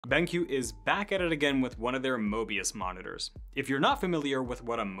BenQ is back at it again with one of their Mobiuz monitors. If you're not familiar with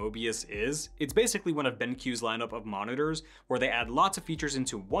what a Mobiuz is, it's basically one of BenQ's lineup of monitors where they add lots of features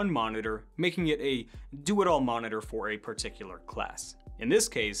into one monitor, making it a do-it-all monitor for a particular class. In this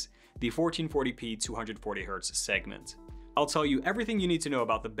case, the 1440p 240Hz segment. I'll tell you everything you need to know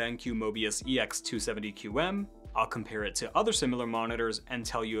about the BenQ Mobiuz EX270QM, I'll compare it to other similar monitors and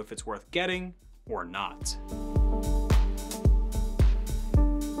tell you if it's worth getting or not.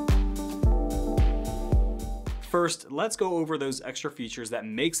 First, let's go over those extra features that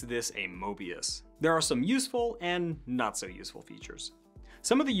makes this a Mobiuz. There are some useful and not so useful features.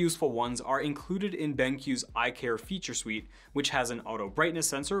 Some of the useful ones are included in BenQ's iCare feature suite, which has an auto brightness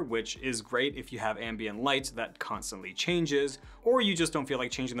sensor, which is great if you have ambient light that constantly changes, or you just don't feel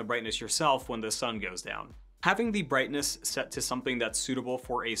like changing the brightness yourself when the sun goes down. Having the brightness set to something that's suitable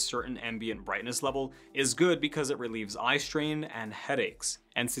for a certain ambient brightness level is good because it relieves eye strain and headaches.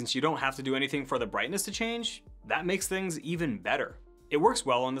 And since you don't have to do anything for the brightness to change, that makes things even better. It works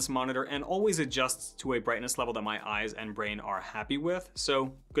well on this monitor and always adjusts to a brightness level that my eyes and brain are happy with,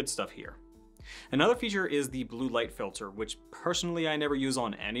 so good stuff here. Another feature is the blue light filter, which personally I never use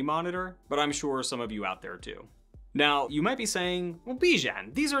on any monitor, but I'm sure some of you out there do. Now, you might be saying, well,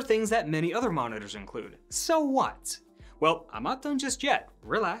 Bijan, these are things that many other monitors include. So what? Well, I'm not done just yet.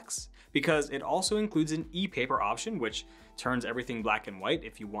 Relax. Because it also includes an e-paper option, which turns everything black and white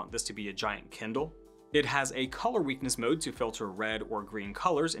if you want this to be a giant Kindle. It has a color weakness mode to filter red or green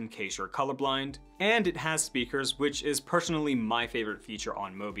colors in case you're colorblind. And it has speakers, which is personally my favorite feature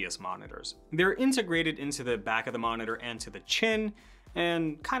on Mobiuz monitors. They're integrated into the back of the monitor and to the chin,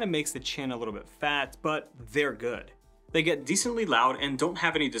 and kind of makes the chin a little bit fat, but they're good. They get decently loud and don't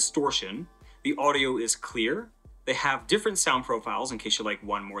have any distortion. The audio is clear. They have different sound profiles in case you like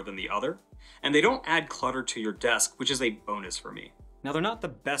one more than the other. And they don't add clutter to your desk, which is a bonus for me. Now, they're not the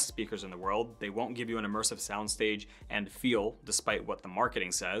best speakers in the world. They won't give you an immersive soundstage and feel, despite what the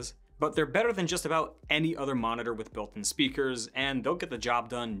marketing says. But they're better than just about any other monitor with built-in speakers, and they'll get the job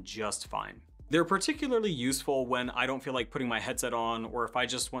done just fine. They're particularly useful when I don't feel like putting my headset on, or if I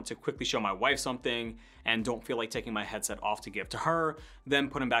just want to quickly show my wife something and don't feel like taking my headset off to give to her, then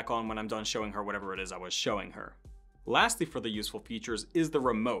put them back on when I'm done showing her whatever it is I was showing her. Lastly, for the useful features is the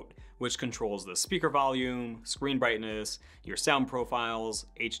remote, which controls the speaker volume, screen brightness, your sound profiles,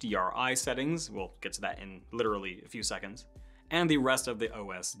 HDRI settings, we'll get to that in literally a few seconds, and the rest of the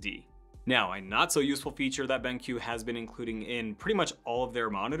OSD. Now, a not so useful feature that BenQ has been including in pretty much all of their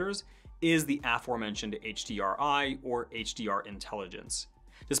monitors is the aforementioned HDRI or HDR intelligence.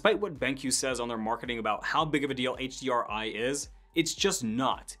 Despite what BenQ says on their marketing about how big of a deal HDRI is, it's just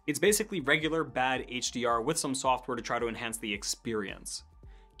not. It's basically regular bad HDR with some software to try to enhance the experience.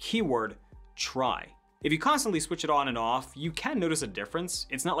 Keyword, try. If you constantly switch it on and off, you can notice a difference.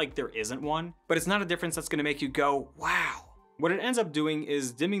 It's not like there isn't one, but it's not a difference that's gonna make you go, wow. What it ends up doing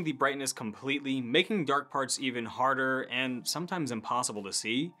is dimming the brightness completely, making dark parts even harder and sometimes impossible to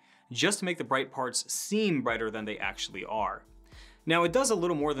see, just to make the bright parts seem brighter than they actually are. Now, it does a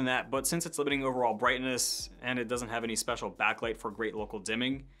little more than that, but since it's limiting overall brightness and it doesn't have any special backlight for great local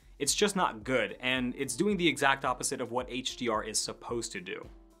dimming, it's just not good, and it's doing the exact opposite of what HDR is supposed to do.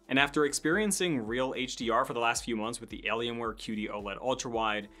 And after experiencing real HDR for the last few months with the Alienware QD OLED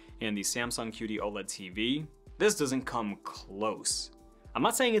Ultrawide and the Samsung QD OLED TV, this doesn't come close. I'm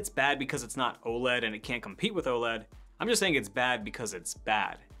not saying it's bad because it's not OLED and it can't compete with OLED, I'm just saying it's bad because it's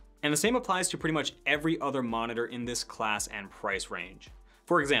bad. And the same applies to pretty much every other monitor in this class and price range.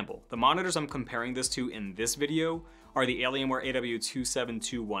 For example, the monitors I'm comparing this to in this video are the Alienware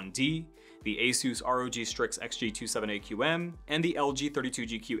AW27221D, the Asus ROG Strix XG278QM, and the LG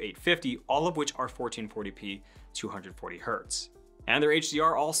 32GQ850, all of which are 1440p 240Hz. And their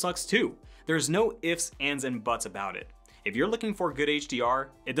HDR all sucks too. There's no ifs, ands, and buts about it. If you're looking for good HDR,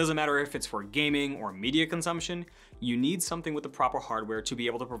 it doesn't matter if it's for gaming or media consumption, you need something with the proper hardware to be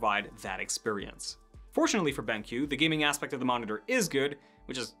able to provide that experience. Fortunately for BenQ, the gaming aspect of the monitor is good,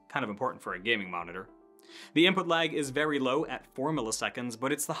 which is kind of important for a gaming monitor. The input lag is very low at 4 milliseconds,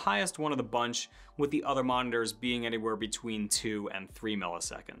 but it's the highest one of the bunch, with the other monitors being anywhere between 2 and 3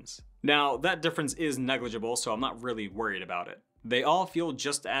 milliseconds. Now, that difference is negligible, so I'm not really worried about it. They all feel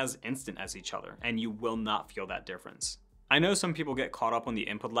just as instant as each other, and you will not feel that difference. I know some people get caught up on the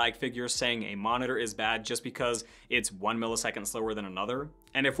input lag figures saying a monitor is bad just because it's 1 millisecond slower than another.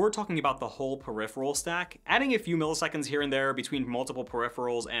 And if we're talking about the whole peripheral stack, adding a few milliseconds here and there between multiple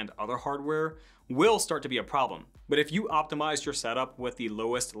peripherals and other hardware will start to be a problem. But if you optimized your setup with the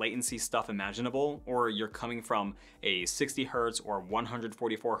lowest latency stuff imaginable, or you're coming from a 60 Hz or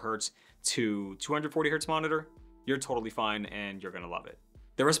 144 Hz to 240 Hz monitor, you're totally fine and you're gonna love it.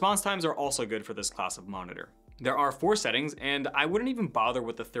 The response times are also good for this class of monitor. There are 4 settings, and I wouldn't even bother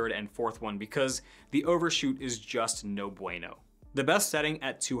with the 3rd and 4th one because the overshoot is just no bueno. The best setting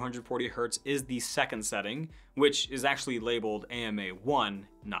at 240Hz is the 2nd setting, which is actually labeled AMA 1,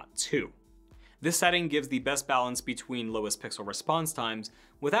 not 2. This setting gives the best balance between lowest pixel response times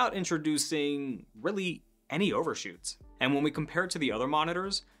without introducing really any overshoots. And when we compare it to the other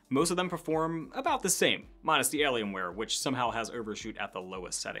monitors, most of them perform about the same, minus the Alienware, which somehow has overshoot at the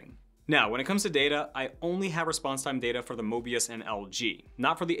lowest setting. Now, when it comes to data, I only have response time data for the Mobiuz and LG,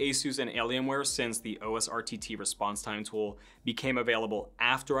 not for the Asus and Alienware since the OSRTT response time tool became available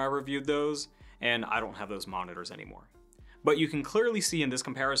after I reviewed those, and I don't have those monitors anymore. But you can clearly see in this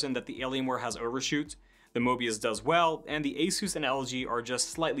comparison that the Alienware has overshoot, the Mobiuz does well, and the Asus and LG are just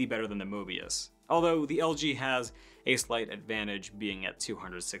slightly better than the Mobiuz, although the LG has a slight advantage being at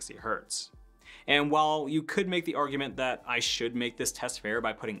 260Hz. And while you could make the argument that I should make this test fair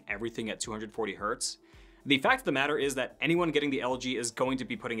by putting everything at 240Hz, the fact of the matter is that anyone getting the LG is going to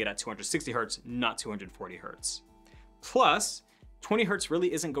be putting it at 260Hz, not 240Hz. Plus, 20Hz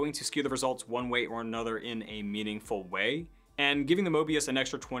really isn't going to skew the results one way or another in a meaningful way, and giving the Mobiuz an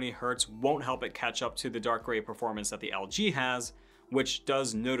extra 20Hz won't help it catch up to the dark gray performance that the LG has, which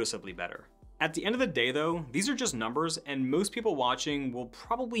does noticeably better. At the end of the day though, these are just numbers, and most people watching will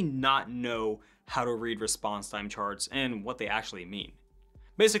probably not know how to read response time charts and what they actually mean.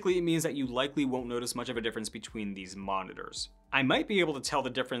 Basically, it means that you likely won't notice much of a difference between these monitors. I might be able to tell the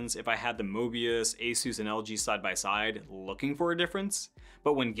difference if I had the Mobiuz, Asus, and LG side by side looking for a difference,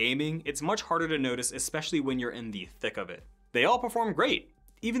 but when gaming, it's much harder to notice, especially when you're in the thick of it. They all perform great,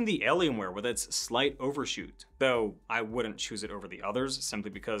 even the Alienware with its slight overshoot, though I wouldn't choose it over the others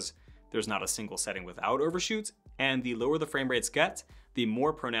simply because there's not a single setting without overshoot, and the lower the frame rates get, the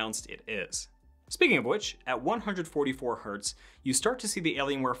more pronounced it is. Speaking of which, at 144Hz, you start to see the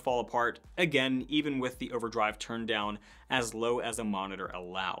Alienware fall apart, again, even with the overdrive turned down as low as the monitor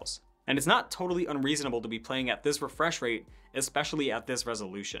allows. And it's not totally unreasonable to be playing at this refresh rate, especially at this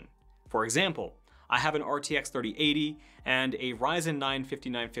resolution. For example, I have an RTX 3080 and a Ryzen 9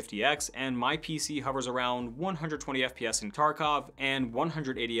 5950X, and my PC hovers around 120 FPS in Tarkov and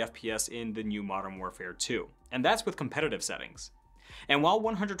 180 FPS in the new Modern Warfare 2. And that's with competitive settings. And while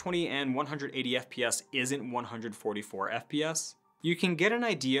 120 and 180 FPS isn't 144 FPS, you can get an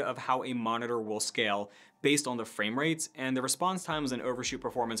idea of how a monitor will scale based on the frame rates, and the response times and overshoot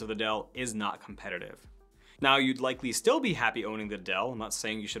performance of the Dell is not competitive. Now, you'd likely still be happy owning the Dell, I'm not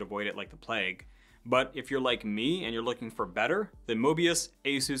saying you should avoid it like the plague, but if you're like me and you're looking for better, the Mobiuz,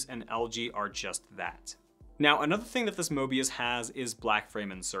 Asus, and LG are just that. Now, another thing that this Mobiuz has is black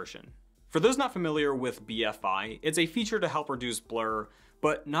frame insertion. For those not familiar with BFI, it's a feature to help reduce blur,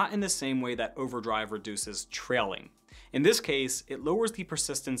 but not in the same way that overdrive reduces trailing. In this case, it lowers the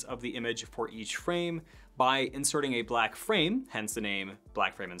persistence of the image for each frame by inserting a black frame, hence the name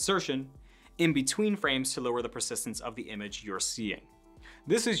black frame insertion, in between frames to lower the persistence of the image you're seeing.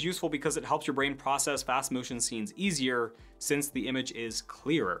 This is useful because it helps your brain process fast motion scenes easier since the image is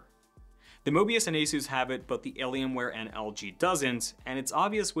clearer. The Mobiuz and Asus have it, but the Alienware and LG doesn't, and it's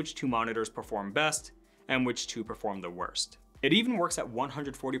obvious which two monitors perform best and which two perform the worst. It even works at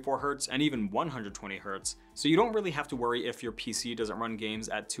 144Hz and even 120Hz, so you don't really have to worry if your PC doesn't run games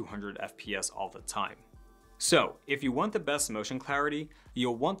at 200 FPS all the time. So, if you want the best motion clarity,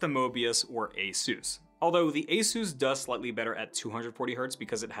 you'll want the Mobiuz or Asus. Although the Asus does slightly better at 240Hz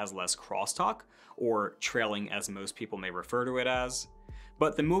because it has less crosstalk, or trailing as most people may refer to it as.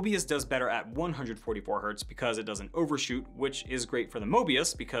 But the Mobiuz does better at 144Hz because it doesn't overshoot, which is great for the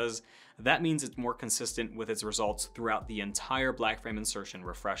Mobiuz because that means it's more consistent with its results throughout the entire black frame insertion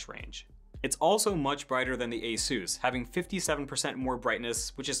refresh range. It's also much brighter than the Asus, having 57% more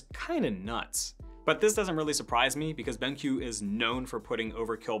brightness, which is kinda nuts. But this doesn't really surprise me because BenQ is known for putting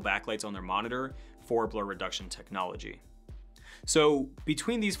overkill backlights on their monitor for blur reduction technology. So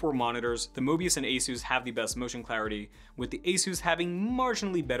between these four monitors, the Mobiuz and Asus have the best motion clarity, with the Asus having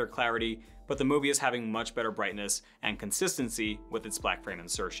marginally better clarity, but the Mobiuz having much better brightness and consistency with its black frame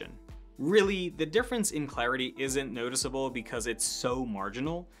insertion. Really, the difference in clarity isn't noticeable because it's so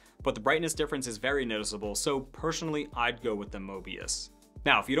marginal, but the brightness difference is very noticeable, so personally I'd go with the Mobiuz.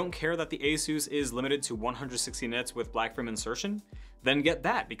 Now, if you don't care that the Asus is limited to 160 nits with black frame insertion, then get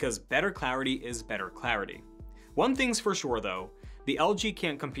that because better clarity is better clarity. One thing's for sure though, the LG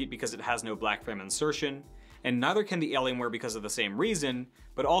can't compete because it has no black frame insertion, and neither can the Alienware because of the same reason,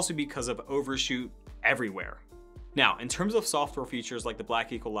 but also because of overshoot everywhere. Now, in terms of software features like the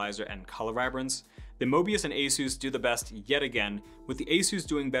black equalizer and color vibrance, The Mobiuz and Asus do the best yet again, with the Asus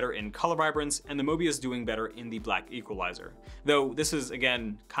doing better in color vibrance and the Mobiuz doing better in the black equalizer, though this is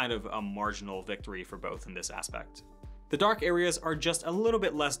again kind of a marginal victory for both in this aspect. The dark areas are just a little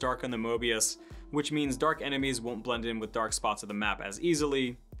bit less dark on the Mobiuz, which means dark enemies won't blend in with dark spots of the map as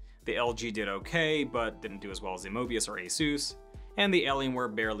easily. The LG did okay, but didn't do as well as the Mobiuz or Asus, and the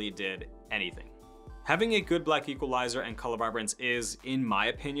Alienware barely did anything. Having a good black equalizer and color vibrance is, in my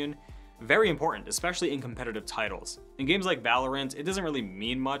opinion, very important, especially in competitive titles. In games like Valorant, it doesn't really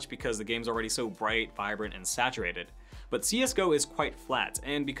mean much because the game's already so bright, vibrant, and saturated. But CSGO is quite flat,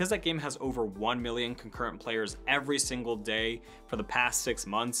 and because that game has over 1 million concurrent players every single day for the past 6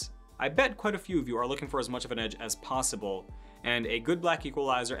 months, I bet quite a few of you are looking for as much of an edge as possible, and a good black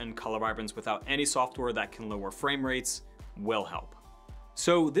equalizer and color vibrance without any software that can lower frame rates will help.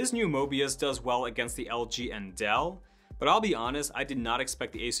 So this new Mobiuz does well against the LG and Dell, but I'll be honest, I did not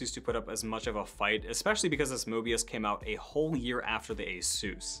expect the Asus to put up as much of a fight, especially because this Mobiuz came out a whole year after the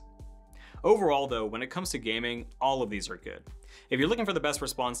Asus. Overall though, when it comes to gaming, all of these are good. If you're looking for the best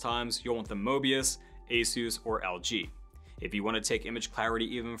response times, you'll want the Mobiuz, Asus, or LG. If you want to take image clarity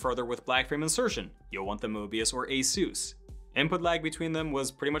even further with black frame insertion, you'll want the Mobiuz or Asus. Input lag between them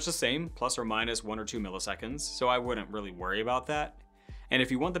was pretty much the same, plus or minus 1 or 2 milliseconds, so I wouldn't really worry about that. And if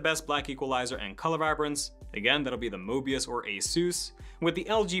you want the best black equalizer and color vibrance, again, that'll be the Mobiuz or Asus, with the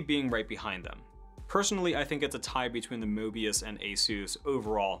LG being right behind them. Personally, I think it's a tie between the Mobiuz and Asus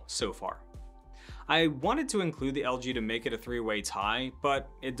overall so far. I wanted to include the LG to make it a 3-way tie, but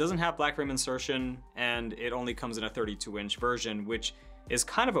it doesn't have black frame insertion, and it only comes in a 32-inch version, which is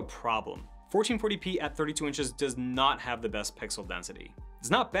kind of a problem. 1440p at 32 inches does not have the best pixel density. It's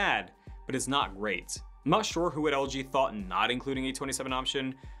not bad, but it's not great. I'm not sure who at LG thought not including a 27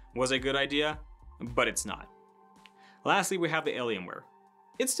 option was a good idea, but it's not. Lastly, we have the Alienware.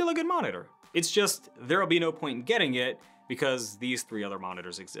 It's still a good monitor. It's just, there'll be no point in getting it because these 3 other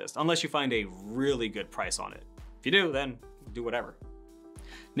monitors exist, unless you find a really good price on it. If you do, then do whatever.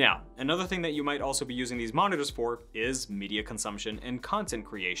 Now, another thing that you might also be using these monitors for is media consumption and content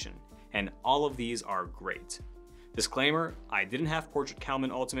creation, and all of these are great. Disclaimer, I didn't have Portrait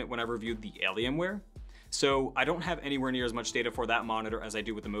Kalman Ultimate when I reviewed the Alienware, so I don't have anywhere near as much data for that monitor as I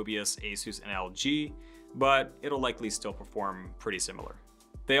do with the Mobiuz, Asus, and LG, but it'll likely still perform pretty similar.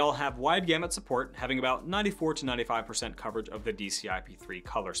 They all have wide gamut support, having about 94 to 95% coverage of the DCI-P3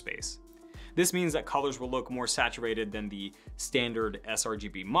 color space. This means that colors will look more saturated than the standard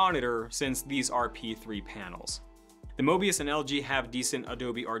sRGB monitor, since these are P3 panels. The Mobiuz and LG have decent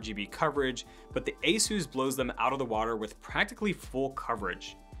Adobe RGB coverage, but the Asus blows them out of the water with practically full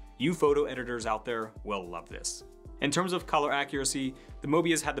coverage. You photo editors out there will love this. In terms of color accuracy, the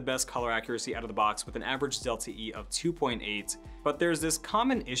Mobiuz had the best color accuracy out of the box with an average delta E of 2.8, but there's this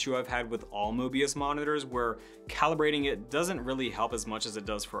common issue I've had with all Mobiuz monitors where calibrating it doesn't really help as much as it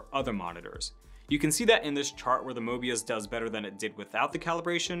does for other monitors. You can see that in this chart where the Mobiuz does better than it did without the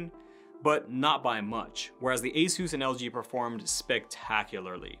calibration, but not by much, whereas the Asus and LG performed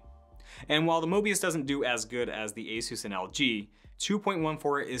spectacularly. And while the Mobiuz doesn't do as good as the Asus and LG,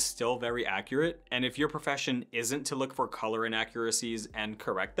 2.14 is still very accurate, and if your profession isn't to look for color inaccuracies and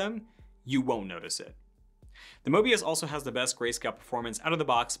correct them, you won't notice it. The Mobiuz also has the best grayscale performance out of the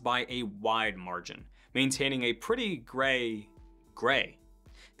box by a wide margin, maintaining a pretty gray.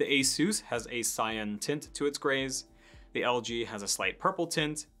 The Asus has a cyan tint to its grays, the LG has a slight purple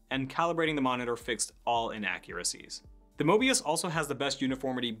tint, and calibrating the monitor fixed all inaccuracies. The Mobiuz also has the best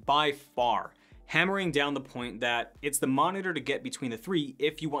uniformity by far, hammering down the point that it's the monitor to get between the 3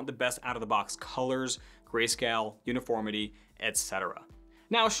 if you want the best out-of-the-box colors, grayscale, uniformity, etc.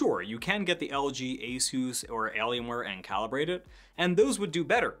 Now sure, you can get the LG, Asus, or Alienware and calibrate it, and those would do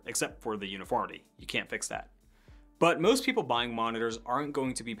better, except for the uniformity. You can't fix that. But most people buying monitors aren't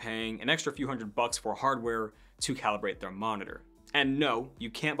going to be paying an extra few $100 for hardware to calibrate their monitor. And no, you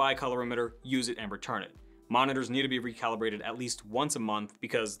can't buy a colorimeter, use it, and return it. Monitors need to be recalibrated at least once a month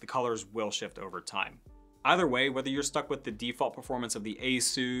because the colors will shift over time. Either way, whether you're stuck with the default performance of the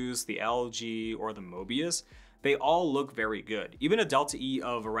Asus, the LG, or the Mobiuz, they all look very good. Even a delta E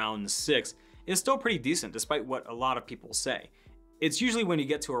of around 6 is still pretty decent despite what a lot of people say. It's usually when you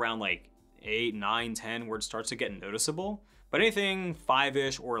get to around like 8, 9, 10 where it starts to get noticeable, but anything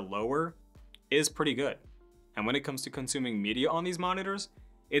 5-ish or lower is pretty good. And when it comes to consuming media on these monitors,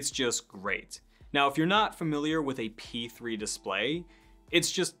 it's just great. Now, if you're not familiar with a P3 display, it's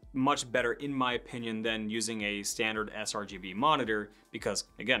just much better in my opinion than using a standard sRGB monitor because,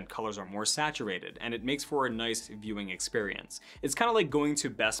 again, colors are more saturated and it makes for a nice viewing experience. It's kind of like going to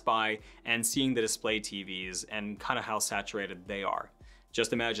Best Buy and seeing the display TVs and kind of how saturated they are.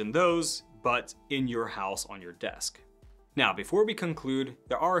 Just imagine those, but in your house on your desk. Now, before we conclude,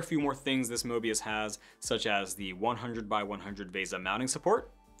 there are a few more things this Mobiuz has, such as the 100 by 100 VESA mounting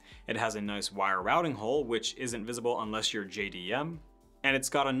support. It has a nice wire routing hole, which isn't visible unless you're JDM. And it's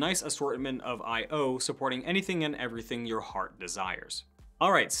got a nice assortment of I/O supporting anything and everything your heart desires.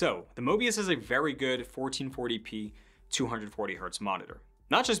 Alright, so the Mobiuz is a very good 1440p 240Hz monitor.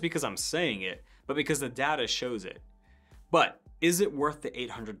 Not just because I'm saying it, but because the data shows it. But is it worth the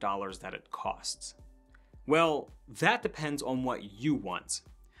 $800 that it costs? Well, that depends on what you want.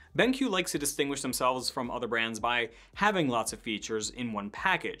 BenQ likes to distinguish themselves from other brands by having lots of features in one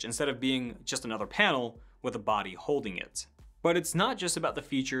package instead of being just another panel with a body holding it. But it's not just about the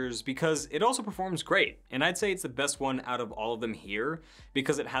features because it also performs great, and I'd say it's the best one out of all of them here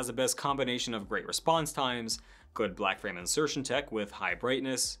because it has the best combination of great response times, good black frame insertion tech with high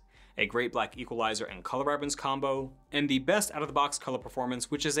brightness, a great black equalizer and color vibrance combo, and the best out-of-the-box color performance,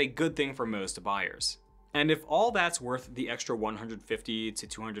 which is a good thing for most buyers. And if all that's worth the extra $150 to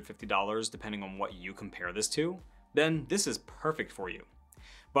 $250 depending on what you compare this to, then this is perfect for you.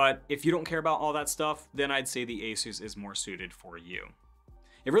 But if you don't care about all that stuff, then I'd say the Asus is more suited for you.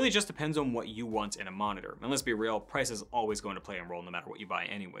 It really just depends on what you want in a monitor, and let's be real, price is always going to play a role no matter what you buy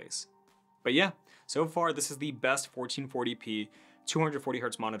anyways. But yeah, so far this is the best 1440p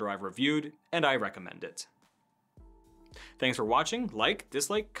 240Hz monitor I've reviewed, and I recommend it. Thanks for watching, like,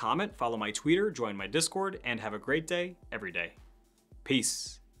 dislike, comment, follow my Twitter, join my Discord, and have a great day every day.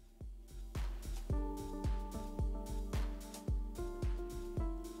 Peace.